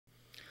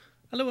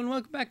Hello and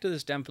welcome back to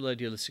this Damn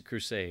Idealistic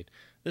Crusade.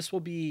 This will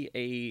be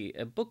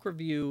a book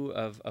review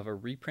of a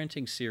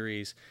reprinting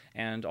series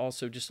and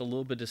also just a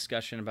little bit of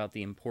discussion about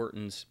the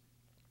importance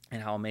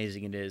and how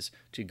amazing it is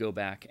to go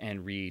back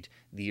and read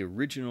the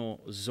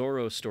original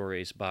Zorro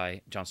stories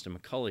by Johnston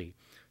McCulley.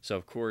 So,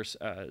 of course,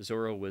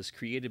 Zorro was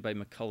created by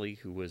McCulley,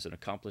 who was an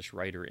accomplished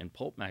writer in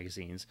Pulp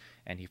magazines,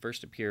 and he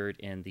first appeared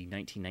in the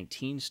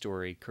 1919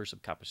 story Curse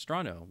of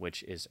Capistrano,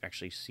 which is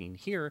actually seen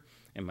here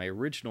in my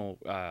original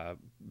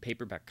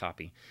paperback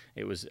copy.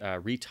 It was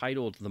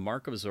retitled The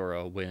Mark of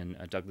Zorro when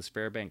Douglas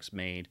Fairbanks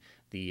made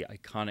the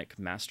iconic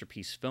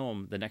masterpiece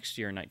film the next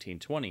year in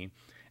 1920.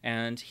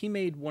 And he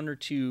made one or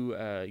two,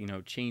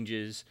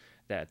 changes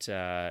that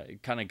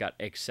kind of got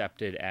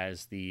accepted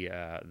as the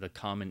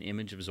common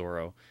image of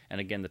Zorro. And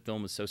again, the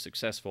film was so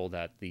successful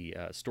that the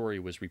story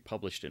was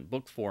republished in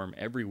book form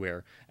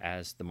everywhere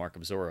as The Mark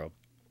of Zorro.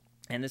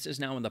 And this is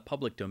now in the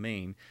public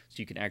domain,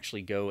 so you can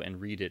actually go and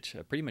read it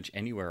pretty much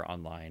anywhere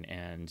online.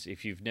 And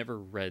if you've never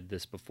read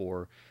this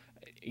before,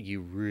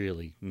 you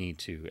really need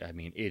to. I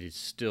mean, it is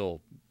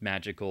still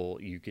magical.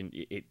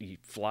 It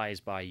flies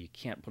by. You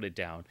can't put it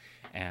down.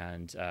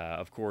 And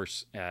of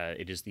course,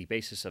 it is the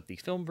basis of the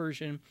film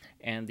version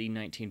and the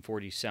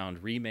 1940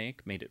 sound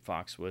remake made at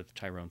Fox with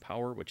Tyrone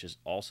Power, which is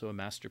also a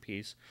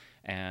masterpiece.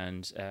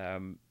 And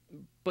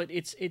but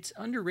it's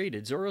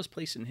underrated. Zorro's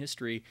place in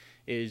history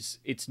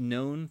it's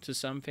known to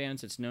some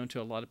fans. It's known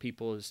to a lot of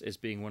people as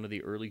being one of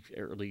the early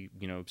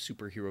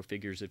superhero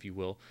figures, if you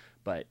will.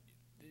 But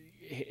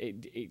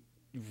it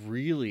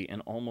really, in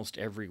almost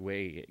every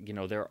way,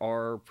 there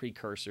are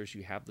precursors.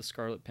 You have the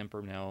Scarlet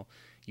Pimpernel.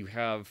 You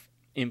have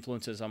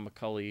influences on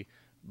McCulley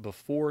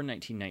before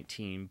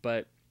 1919,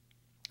 but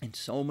in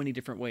so many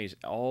different ways,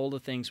 all the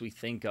things we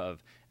think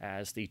of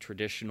as the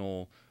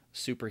traditional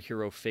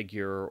superhero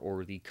figure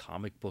or the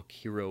comic book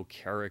hero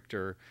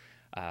character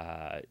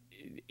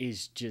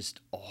is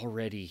just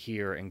already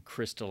here and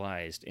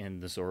crystallized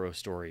in the Zorro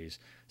stories.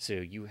 So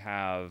you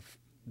have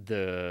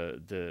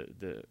the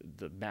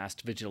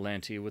masked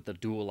vigilante with a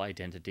dual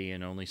identity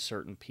and only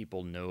certain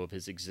people know of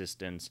his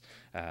existence.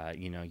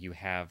 You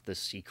have the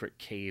secret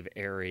cave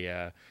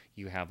area.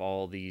 You have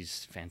all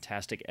these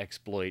fantastic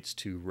exploits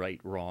to right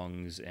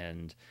wrongs,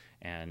 and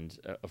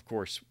of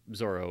course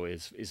Zorro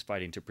is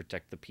fighting to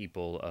protect the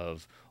people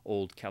of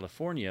old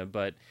California.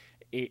 But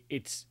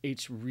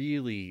it's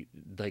really,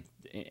 like,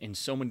 in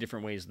so many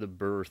different ways, the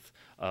birth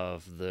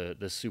of the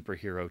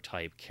superhero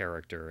type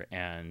character.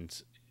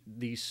 And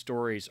these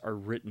stories are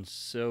written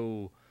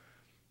so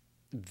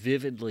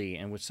vividly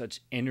and with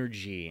such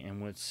energy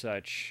and with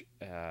such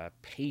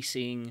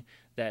pacing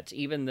that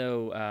even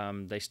though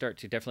they start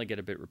to definitely get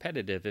a bit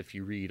repetitive if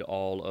you read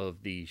all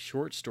of the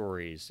short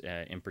stories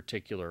in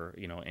particular,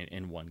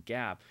 in one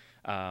gap,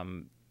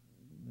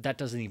 that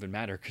doesn't even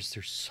matter because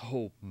they're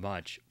so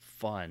much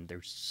fun.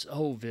 They're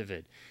so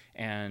vivid.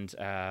 And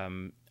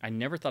I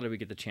never thought I would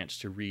get the chance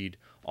to read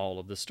all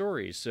of the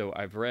stories. So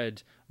I've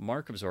read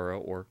Mark of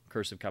Zorro or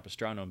Curse of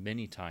Capistrano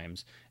many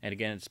times. And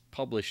again, it's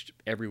published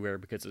everywhere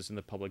because it's in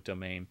the public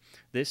domain.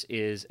 This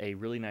is a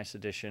really nice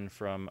edition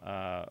from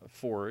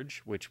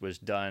Forge, which was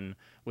done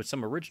with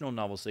some original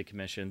novels they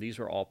commissioned. These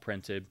were all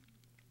printed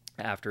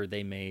after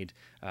they made,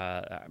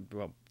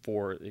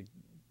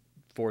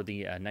 for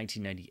the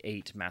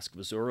 1998 Mask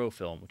of Zorro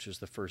film, which was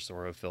the first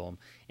Zorro film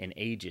in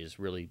ages,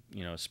 really,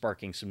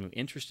 sparking some new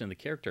interest in the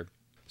character.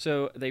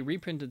 So they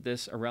reprinted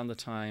this around the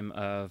time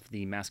of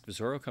the Mask of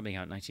Zorro coming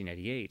out in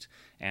 1998,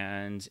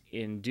 and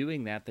in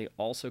doing that, they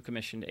also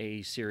commissioned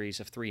a series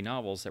of 3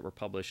 novels that were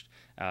published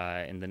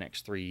in the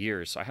next 3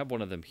 years. So I have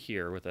one of them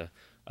here with a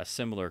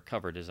similar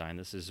cover design.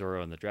 This is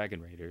Zorro and the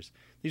Dragon Raiders.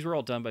 These were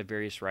all done by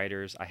various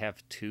writers. I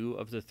have 2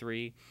 of the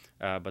 3,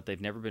 but they've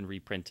never been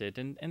reprinted,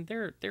 and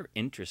they're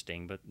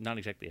interesting, but not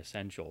exactly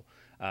essential.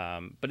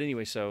 But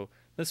anyway, so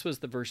this was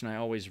the version I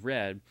always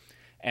read.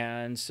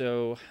 And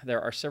so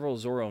there are several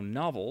Zorro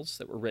novels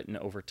that were written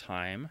over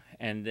time,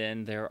 and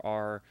then there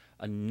are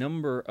a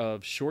number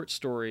of short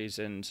stories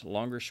and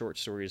longer short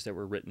stories that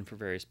were written for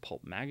various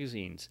pulp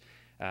magazines.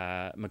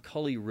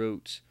 McCulley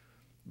wrote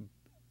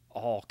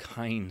all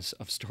kinds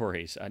of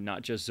stories,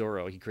 not just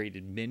Zorro. He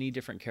created many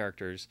different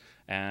characters,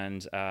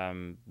 and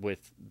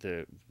with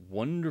the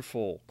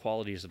wonderful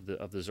qualities of the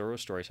Zorro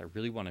stories, I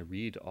really want to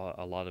read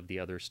a lot of the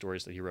other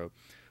stories that he wrote.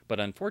 But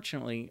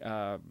unfortunately,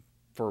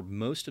 for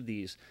most of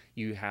these,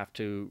 you have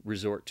to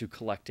resort to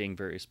collecting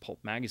various pulp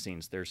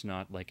magazines. There's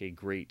not like a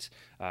great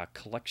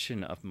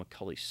collection of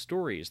McCulley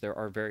stories. There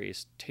are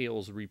various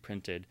tales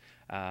reprinted,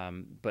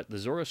 but the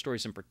Zorro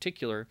stories in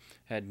particular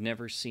had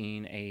never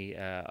seen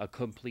a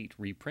complete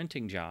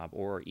reprinting job,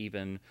 or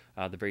even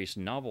the various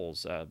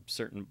novels.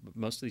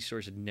 Most of these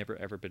stories had never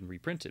ever been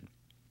reprinted.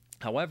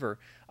 However,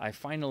 I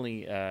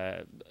finally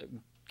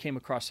came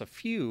across a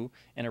few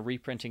in a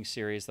reprinting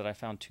series that I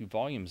found 2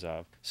 volumes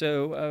of.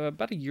 So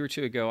about a year or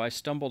two ago, I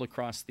stumbled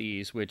across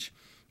these, which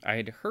I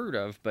had heard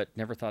of but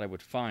never thought I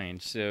would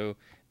find. So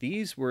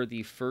these were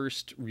the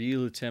first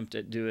real attempt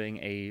at doing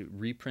a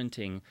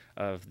reprinting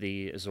of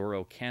the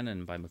Zorro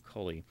canon by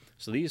McCulley.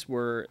 So these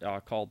were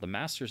called the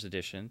Masters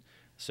Edition.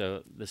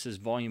 So this is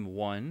volume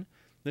 1.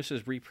 This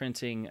is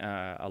reprinting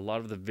a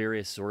lot of the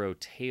various Zorro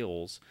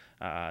tales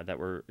that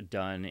were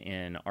done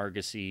in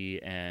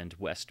Argosy and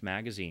West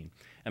magazine.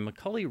 And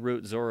McCulley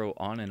wrote Zorro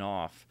on and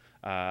off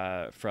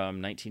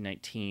from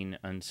 1919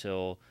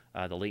 until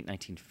the late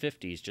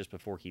 1950s, just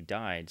before he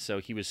died. So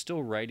he was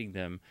still writing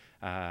them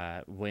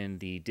when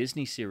the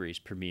Disney series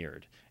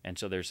premiered. And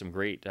so there's some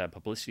great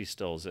publicity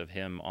stills of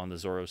him on the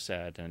Zorro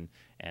set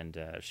and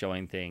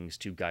showing things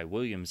to Guy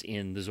Williams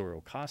in the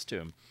Zorro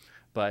costume.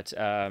 But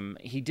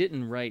he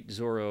didn't write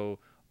Zorro,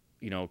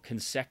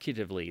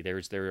 consecutively.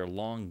 There are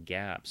long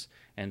gaps,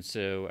 and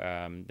so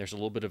there's a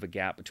little bit of a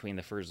gap between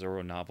the first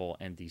Zorro novel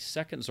and the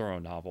second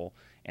Zorro novel,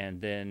 and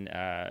then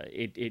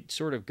it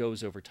sort of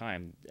goes over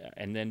time.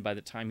 And then by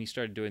the time he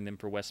started doing them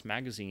for West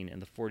Magazine in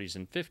the 40s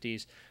and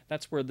 50s,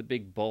 that's where the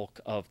big bulk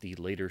of the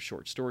later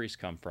short stories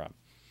come from.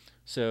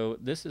 So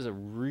this is a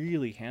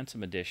really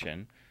handsome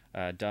edition,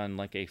 done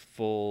like a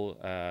full,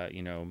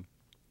 a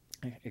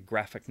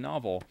graphic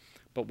novel.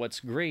 But what's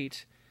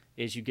great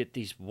is you get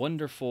these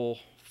wonderful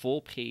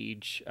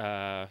full-page,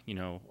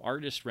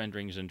 artist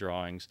renderings and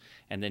drawings,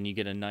 and then you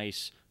get a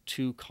nice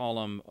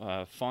 2-column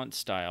font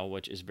style,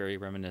 which is very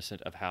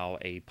reminiscent of how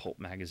a Pulp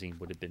magazine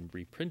would have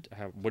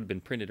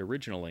been printed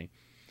originally.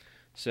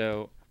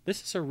 So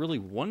this is a really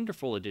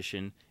wonderful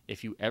edition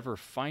if you ever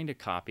find a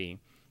copy.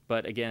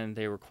 But again,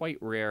 they were quite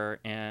rare,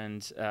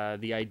 and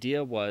the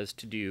idea was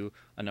to do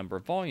a number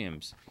of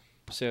volumes.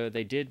 So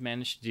they did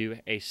manage to do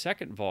a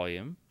second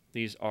volume.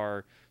 These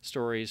are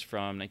stories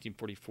from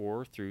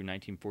 1944 through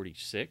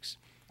 1946,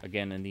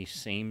 again in the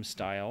same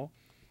style.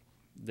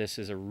 This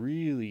is a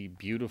really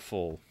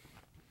beautiful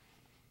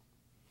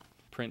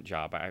print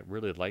job. I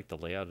really like the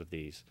layout of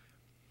these.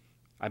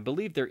 I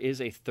believe there is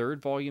a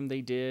third volume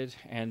they did,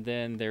 and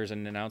then there's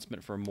an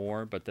announcement for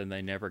more, but then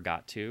they never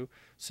got to.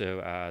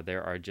 So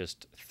there are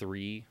just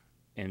 3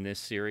 in this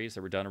series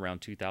that were done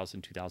around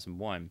 2000,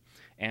 2001.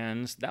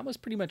 And that was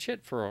pretty much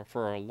it for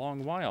a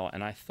long while.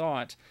 And I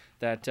thought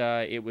that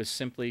it was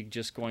simply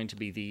just going to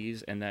be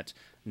these, and that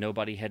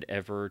nobody had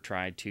ever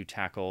tried to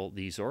tackle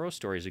the Zorro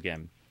stories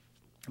again.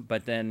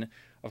 But then,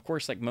 of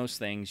course, like most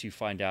things, you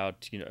find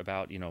out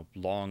about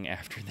long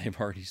after they've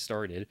already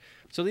started.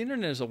 So the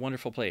internet is a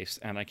wonderful place,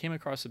 and I came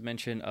across a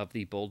mention of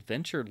the Bold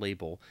Venture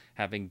label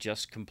having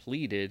just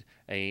completed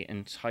an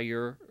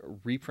entire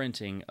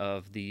reprinting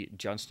of the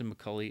Johnston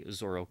McCulley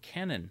Zorro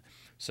canon.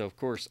 So of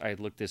course I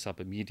looked this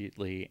up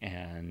immediately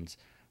and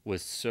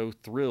was so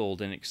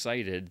thrilled and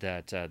excited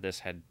that this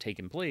had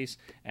taken place,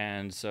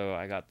 and so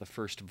I got the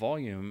first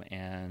volume,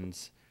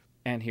 and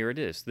here it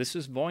is. This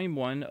is volume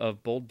 1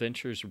 of Bold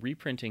Venture's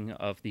reprinting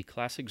of the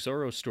classic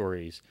Zorro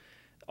stories.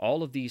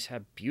 All of these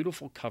have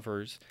beautiful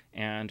covers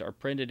and are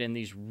printed in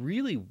these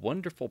really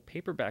wonderful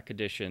paperback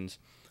editions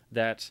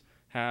that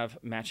have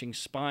matching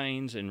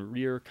spines and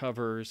rear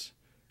covers,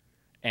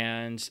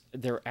 and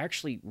they're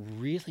actually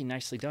really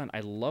nicely done.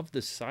 I love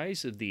the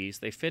size of these.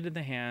 They fit in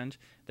the hand,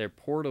 they're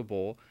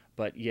portable,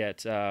 but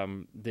yet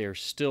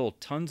there's still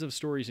tons of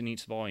stories in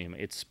each volume.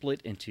 It's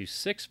split into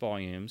 6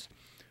 volumes.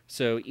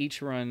 So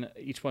each one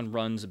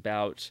runs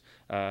about,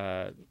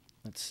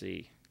 let's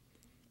see,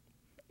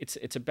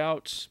 it's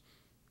about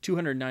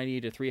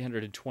 290 to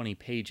 320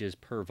 pages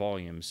per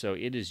volume. So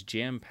it is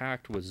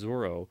jam-packed with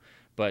Zorro.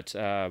 But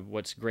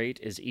what's great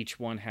is each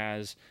one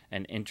has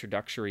an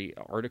introductory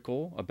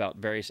article about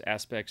various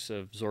aspects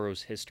of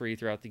Zorro's history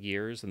throughout the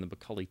years and the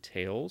McCulley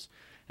tales.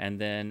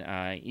 And then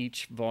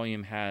each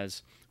volume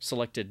has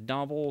selected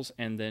novels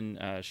and then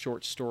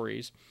short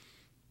stories.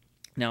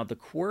 Now, the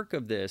quirk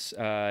of this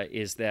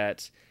is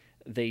that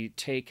they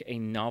take a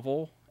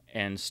novel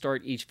and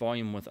start each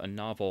volume with a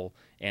novel,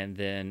 and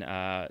then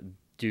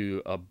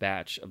do a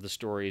batch of the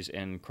stories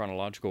in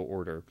chronological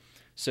order.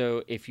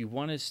 So if you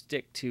want to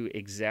stick to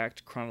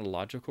exact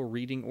chronological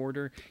reading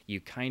order,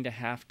 you kind of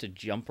have to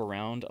jump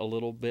around a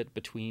little bit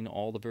between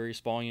all the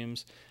various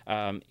volumes.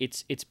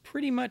 It's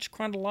pretty much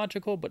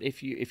chronological, but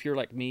if you're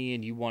like me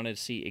and you want to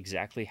see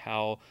exactly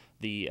how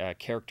the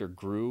character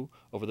grew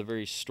over the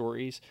various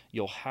stories,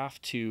 you'll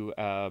have to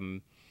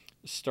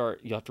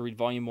read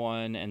volume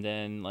 1, and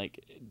then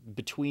like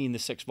between the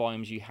 6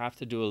 volumes you have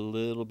to do a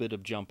little bit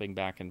of jumping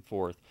back and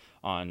forth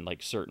on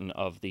like certain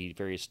of the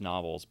various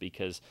novels,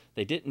 because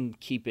they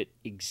didn't keep it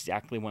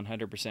exactly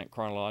 100%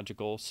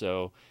 chronological.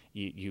 So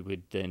you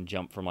would then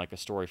jump from like a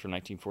story from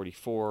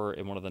 1944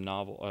 in one of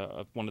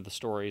the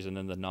stories, and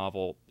then the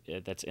novel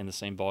that's in the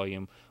same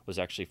volume was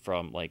actually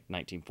from like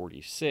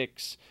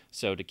 1946.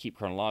 So to keep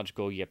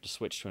chronological, you have to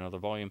switch to another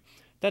volume.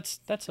 That's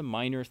a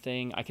minor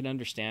thing. I can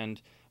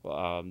understand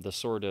the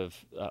sort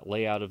of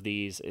layout of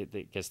these.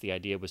 I guess the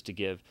idea was to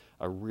give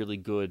a really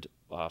good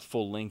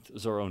full-length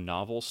Zorro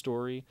novel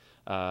story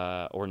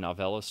or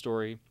novella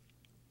story.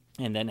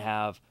 and then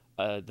have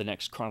the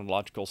next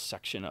chronological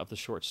section of the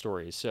short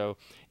stories. So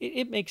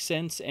it makes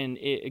sense, and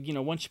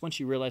once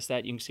you realize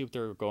that, you can see what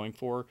they're going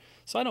for.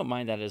 So I don't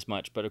mind that as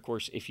much. But of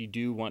course, if you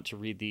do want to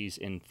read these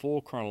in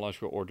full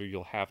chronological order,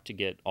 you'll have to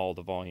get all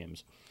the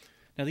volumes.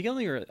 Now, the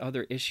only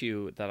other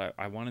issue that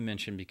I want to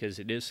mention, because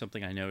it is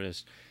something I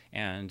noticed,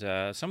 and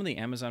some of the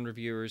Amazon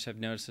reviewers have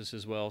noticed this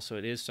as well, so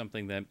it is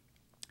something that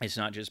it's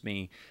not just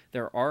me.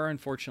 There are,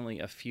 unfortunately,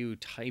 a few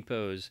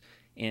typos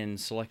in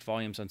select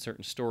volumes on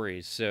certain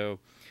stories. So,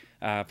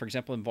 for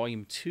example, in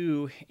Volume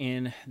 2,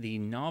 in the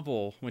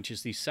novel, which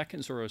is the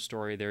second Zorro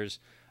story, there's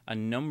a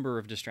number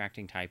of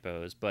distracting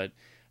typos. But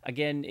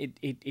again,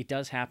 it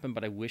does happen,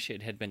 but I wish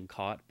it had been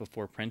caught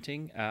before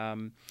printing.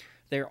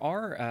 There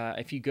are,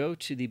 if you go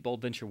to the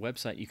Bold Venture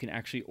website, you can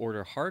actually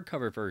order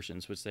hardcover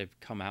versions, which they've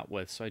come out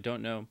with. So I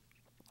don't know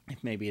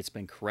if maybe it's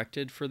been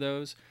corrected for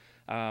those.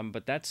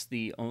 But that's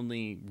the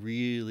only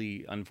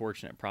really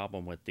unfortunate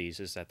problem with these,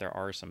 is that there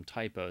are some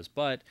typos.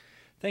 But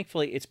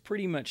thankfully, it's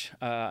pretty much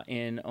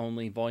in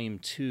only Volume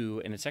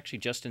 2, and it's actually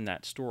just in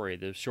that story.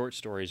 The short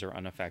stories are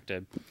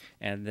unaffected.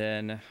 And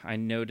then I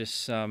noticed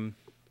some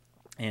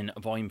in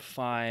Volume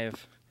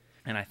 5,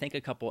 and I think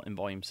a couple in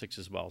Volume 6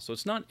 as well. So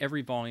it's not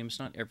every volume, it's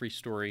not every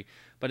story,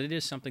 but it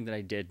is something that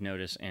I did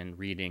notice in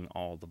reading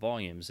all the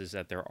volumes, is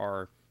that there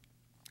are,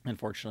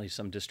 unfortunately,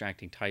 some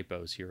distracting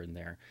typos here and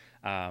there.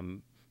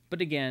 But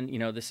again,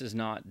 this is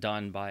not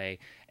done by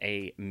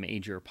a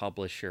major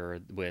publisher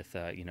with,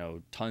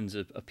 tons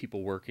of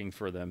people working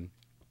for them.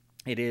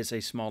 It is a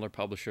smaller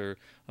publisher.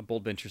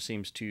 Bold Venture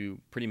seems to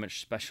pretty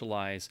much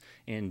specialize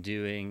in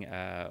doing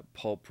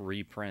pulp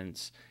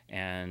reprints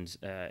and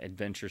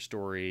adventure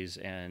stories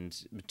and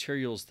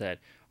materials that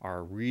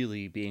are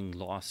really being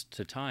lost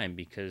to time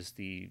because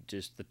the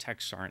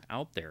texts aren't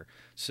out there.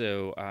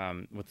 So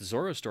with the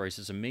Zorro stories,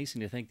 it's amazing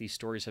to think these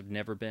stories have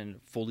never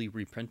been fully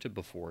reprinted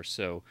before.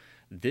 So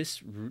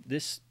this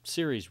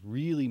series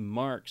really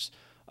marks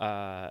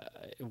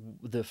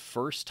the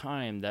first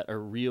time that a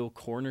real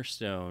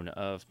cornerstone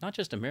of not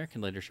just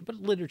American literature, but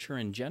literature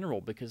in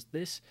general, because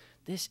this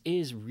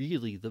is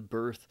really the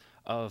birth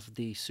of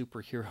the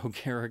superhero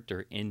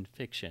character in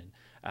fiction,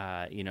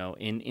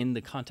 in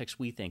the context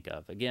we think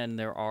of. Again,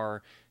 there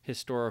are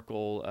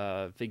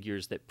historical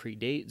figures that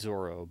predate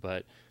Zorro,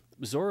 but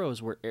Zorro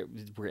is where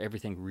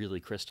everything really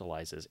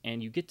crystallizes,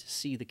 and you get to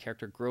see the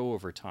character grow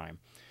over time.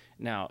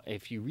 Now,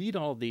 if you read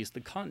all of these,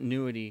 the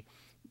continuity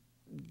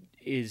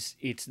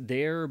it's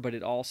there, but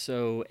it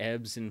also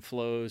ebbs and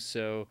flows.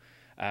 So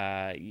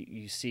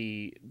you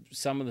see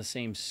some of the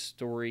same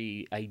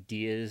story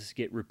ideas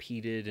get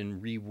repeated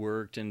and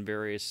reworked in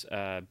various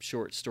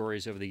short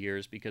stories over the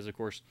years, because of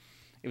course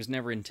it was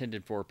never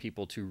intended for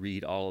people to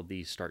read all of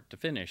these start to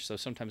finish. So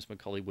sometimes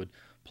McCulley would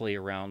play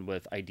around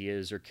with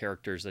ideas or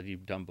characters that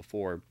he'd done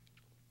before.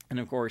 And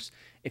of course,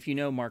 if you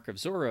know Mark of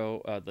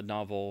Zorro, the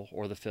novel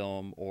or the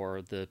film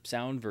or the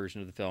sound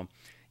version of the film,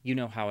 you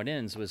know how it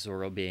ends with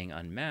Zorro being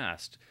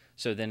unmasked.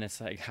 So then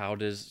it's like, how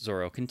does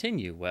Zorro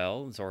continue?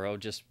 Well, Zorro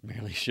just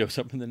merely shows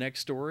up in the next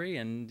story,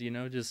 and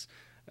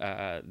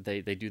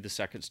they do the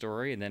second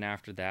story, and then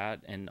after that,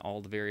 and all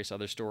the various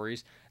other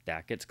stories,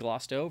 that gets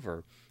glossed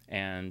over,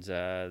 and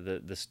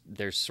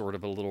there's sort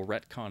of a little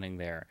retconning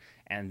there,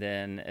 and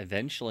then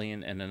eventually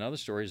in another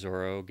story,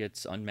 Zorro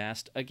gets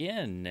unmasked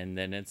again, and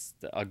then it's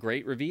a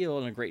great reveal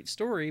and a great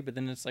story, but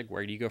then it's like,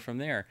 where do you go from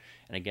there?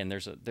 And again,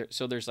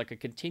 there's like a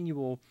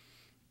continual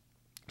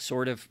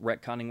sort of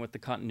retconning with the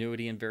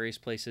continuity in various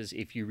places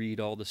if you read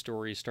all the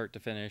stories start to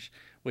finish,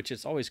 which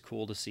is always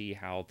cool to see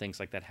how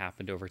things like that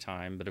happened over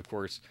time. But of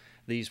course,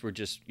 these were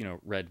just,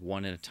 read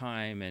one at a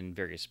time in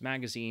various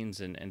magazines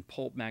and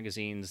pulp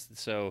magazines.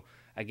 So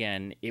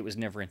again, it was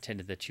never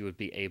intended that you would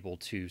be able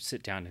to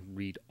sit down and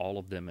read all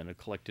of them in a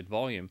collected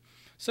volume.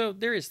 So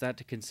there is that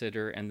to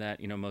consider, and that,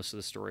 most of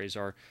the stories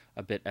are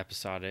a bit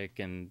episodic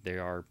and they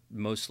are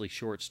mostly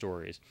short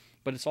stories.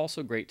 But it's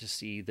also great to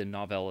see the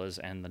novellas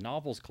and the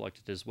novels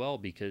collected as well,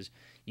 because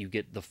you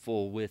get the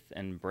full width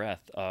and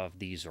breadth of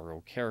the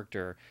Zorro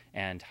character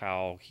and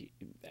how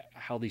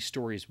these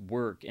stories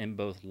work in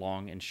both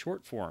long and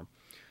short form.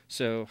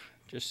 So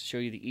just to show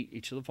you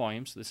each of the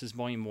volumes, this is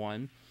Volume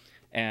 1,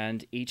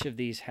 and each of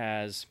these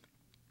has,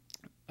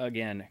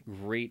 again,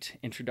 great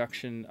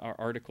introduction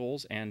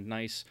articles and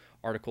nice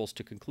articles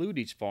to conclude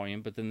each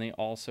volume, but then they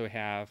also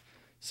have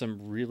some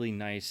really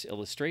nice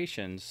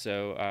illustrations.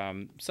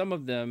 So some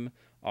of them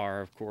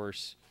are, of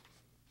course,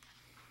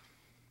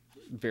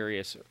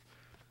 various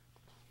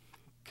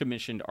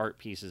commissioned art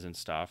pieces and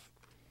stuff.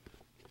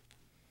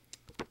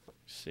 Let's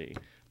see,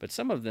 but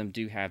some of them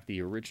do have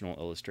the original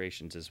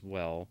illustrations as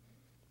well.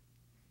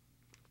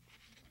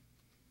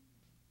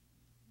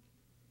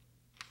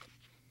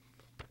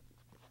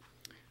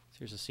 So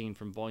here's a scene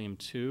from Volume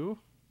 2.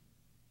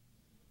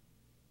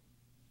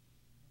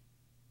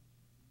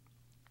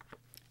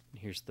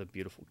 Here's the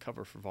beautiful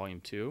cover for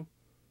Volume 2.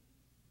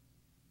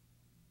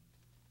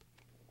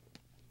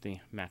 The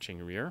matching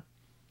rear.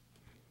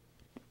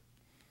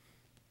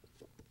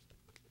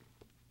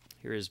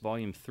 Here is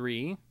Volume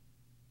 3. Trying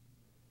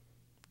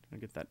to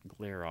get that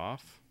glare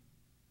off.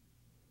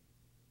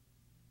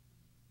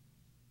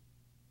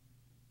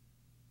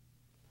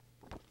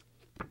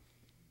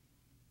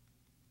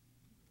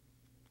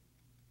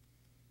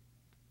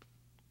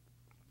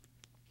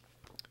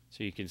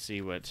 so you can see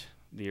what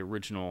the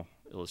original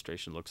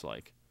illustration looks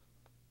like.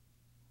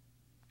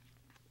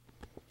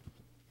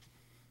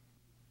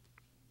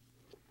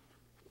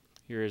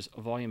 Here's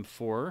volume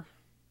 4.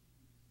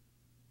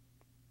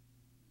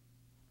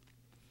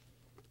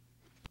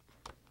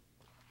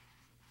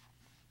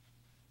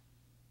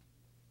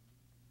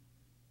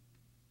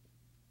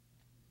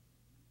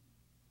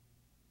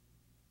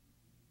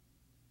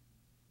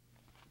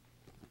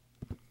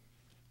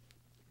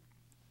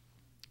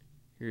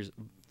 Here's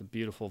the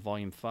beautiful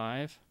volume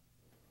 5.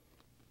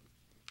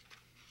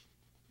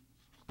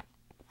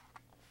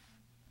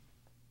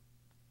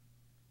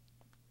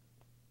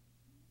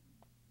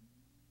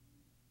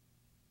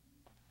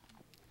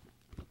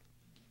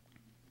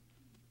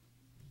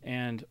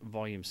 And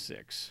volume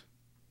 6.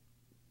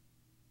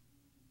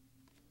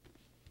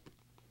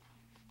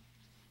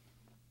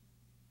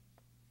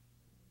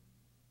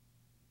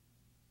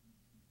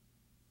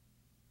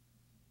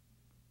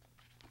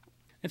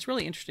 It's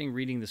really interesting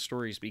reading the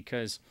stories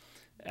because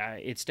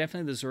it's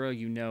definitely the Zorro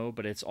you know,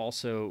 but it's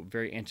also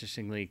very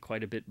interestingly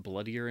quite a bit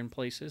bloodier in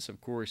places. Of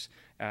course,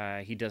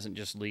 he doesn't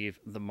just leave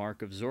the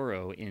mark of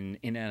Zorro in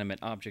inanimate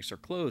objects or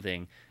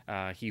clothing.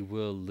 He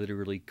will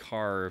literally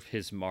carve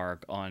his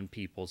mark on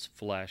people's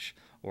flesh,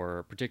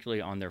 or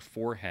particularly on their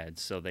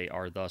foreheads, so they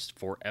are thus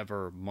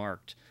forever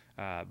marked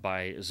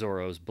by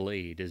Zorro's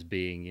blade as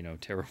being, you know,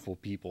 terrible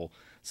people.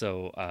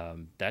 So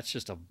that's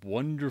just a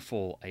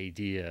wonderful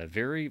idea.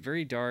 Very,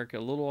 very dark, a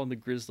little on the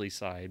grisly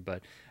side,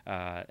 but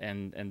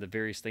and the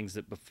various things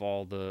that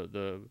befall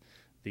the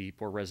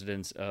poor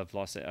residents of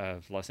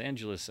Los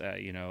Angeles,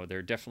 you know,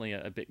 they're definitely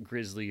a bit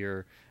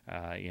grislier.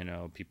 You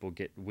know, people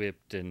get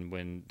whipped, and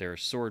when there are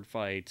sword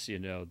fights, you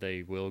know,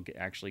 they will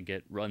actually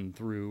get run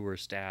through or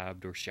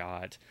stabbed or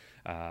shot.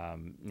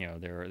 You know,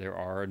 there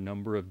are a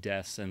number of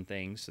deaths and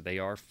things, so they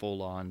are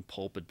full-on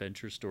pulp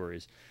adventure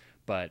stories.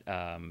 But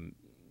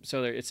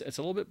so it's a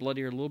little bit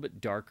bloodier, a little bit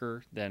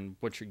darker than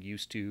what you're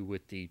used to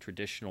with the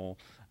traditional,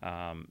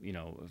 you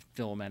know,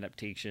 film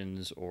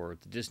adaptations or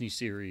the Disney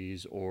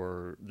series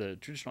or the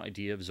traditional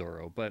idea of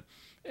Zorro. But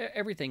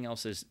everything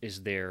else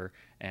is there,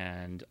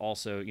 and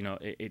also, you know,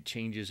 it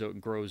changes, it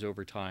grows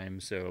over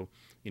time. So,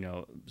 you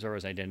know,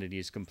 Zorro's identity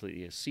is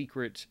completely a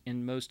secret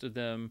in most of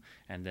them,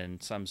 and then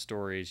some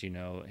stories, you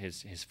know,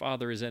 his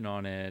father is in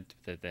on it,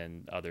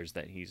 then others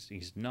that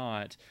he's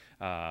not.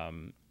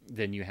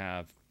 Then you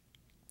have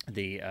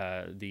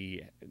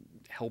the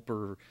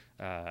helper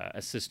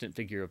assistant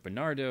figure of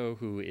Bernardo,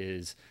 who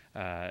is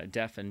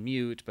deaf and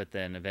mute, but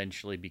then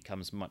eventually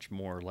becomes much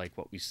more like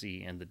what we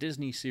see in the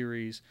Disney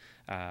series.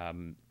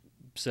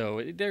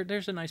 So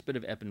there's a nice bit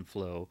of ebb and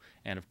flow,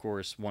 and of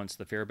course, once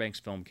the Fairbanks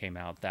film came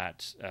out,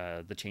 that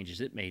the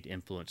changes it made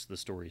influenced the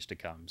stories to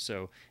come.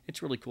 So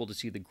it's really cool to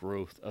see the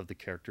growth of the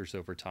characters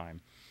over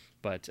time.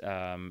 But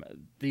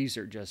these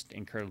are just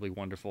incredibly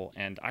wonderful,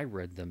 and I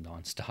read them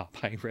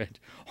nonstop. I read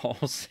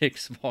all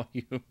 6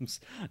 volumes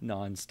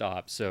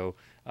nonstop. So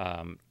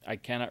I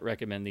cannot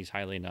recommend these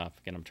highly enough.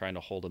 Again, I'm trying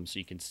to hold them so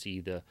you can see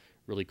the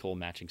really cool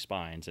matching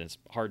spines, and it's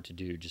hard to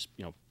do just,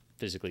 you know,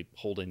 physically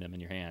holding them in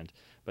your hand,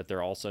 but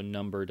they're also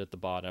numbered at the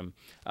bottom,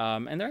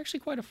 and they're actually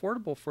quite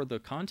affordable for the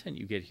content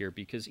you get here,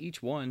 because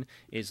each one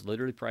is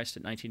literally priced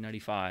at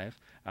 $19.95.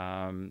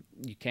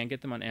 You can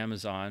get them on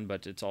Amazon,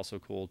 but it's also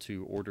cool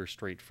to order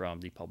straight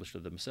from the publisher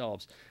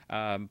themselves.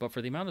 But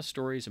for the amount of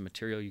stories and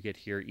material you get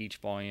here, each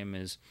volume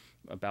is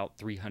about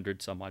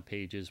 300 some odd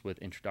pages with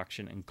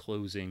introduction and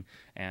closing,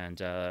 and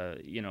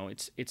you know,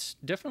 it's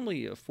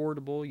definitely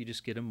affordable. You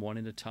just get them one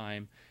at a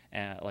time,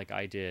 like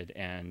I did,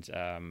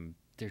 and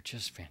they're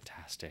just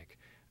fantastic.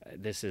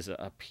 This is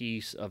a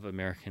piece of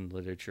American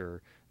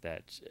literature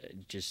that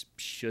just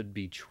should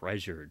be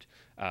treasured.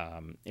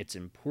 Its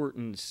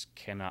importance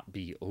cannot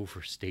be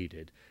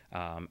overstated,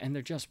 and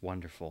they're just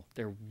wonderful.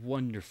 They're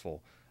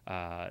wonderful.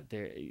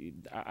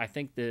 I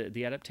think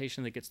the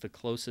adaptation that gets the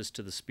closest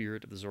to the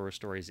spirit of the Zorro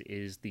stories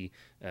is the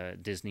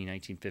Disney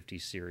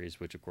 1950s series,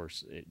 which of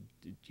course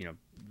you know,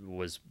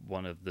 was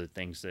one of the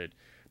things that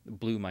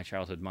blew my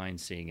childhood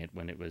mind, seeing it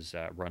when it was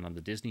run on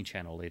the Disney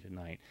Channel late at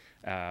night,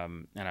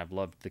 and I've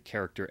loved the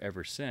character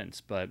ever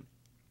since. But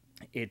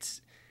it's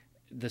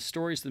the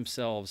stories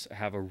themselves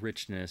have a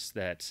richness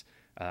that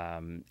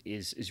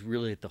is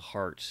really at the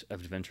heart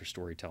of adventure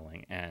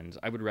storytelling, and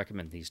I would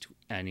recommend these to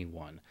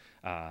anyone.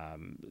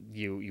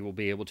 You will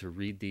be able to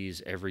read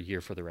these every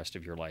year for the rest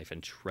of your life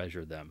and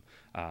treasure them.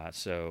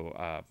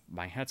 So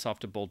my hat's off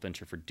to Bold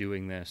Venture for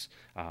doing this.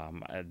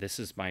 This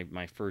is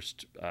my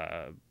first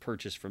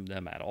purchase from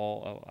them at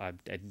all.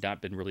 I'd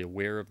not been really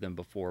aware of them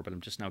before, but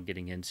I'm just now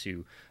getting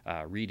into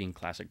reading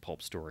classic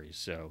pulp stories.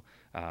 So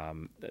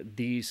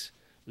these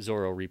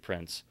Zorro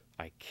reprints,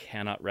 I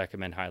cannot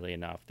recommend highly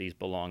enough. These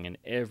belong in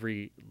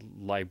every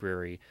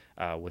library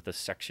with a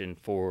section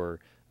for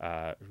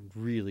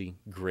really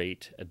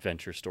great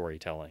adventure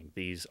storytelling.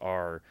 These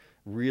are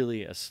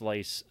really a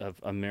slice of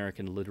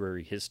American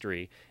literary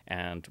history,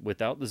 and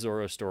without the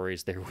Zorro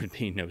stories, there would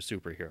be no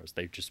superheroes.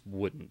 They just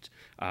wouldn't.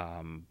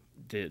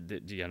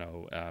 You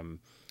know,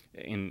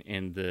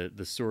 in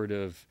the sort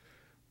of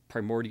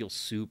primordial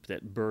soup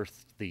that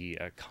birthed the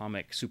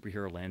comic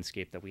superhero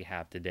landscape that we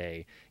have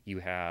today. You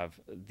have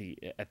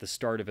at the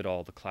start of it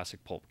all, the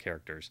classic pulp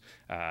characters,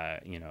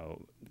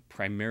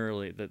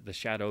 primarily the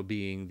Shadow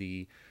being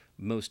the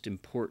most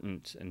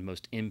important and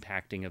most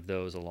impacting of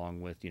those,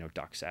 along with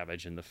Doc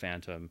Savage and the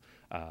Phantom.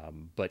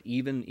 But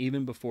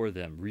even before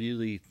them,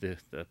 really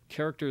the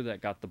character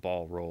that got the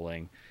ball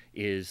rolling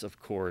is,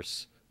 of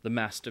course, the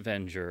Masked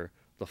Avenger,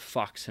 the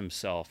Fox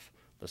himself,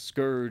 the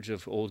Scourge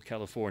of old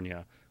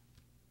California,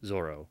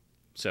 Zorro.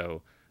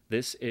 So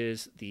this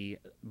is the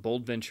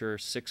Bold Venture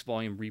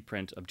 6-volume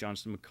reprint of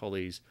Johnston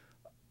McCulley's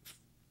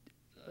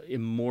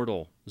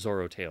immortal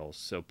Zorro tales.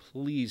 So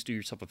please do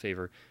yourself a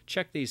favor,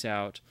 check these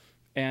out.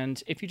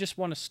 And if you just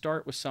want to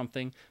start with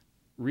something,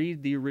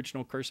 read the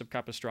original Curse of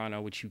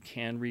Capistrano, which you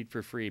can read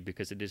for free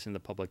because it is in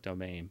the public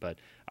domain. But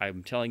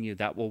I'm telling you,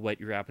 that will whet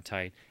your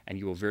appetite, and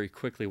you will very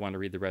quickly want to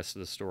read the rest of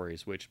the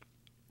stories, which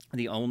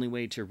the only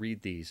way to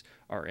read these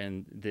are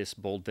in this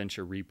Bold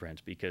Venture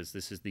reprint, because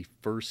this is the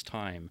first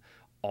time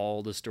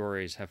all the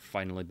stories have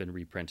finally been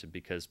reprinted,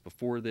 because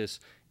before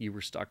this, you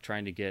were stuck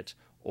trying to get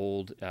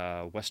old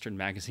Western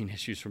magazine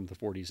issues from the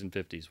 40s and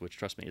 50s, which,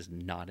 trust me, is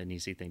not an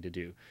easy thing to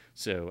do.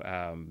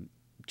 So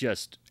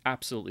just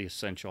absolutely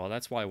essential.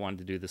 That's why I wanted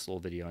to do this little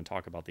video and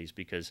talk about these,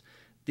 because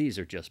these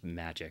are just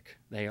magic.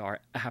 They are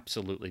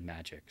absolutely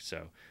magic.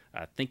 So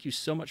thank you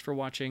so much for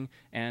watching,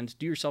 and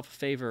do yourself a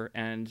favor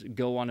and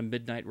go on a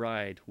midnight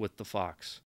ride with the Fox.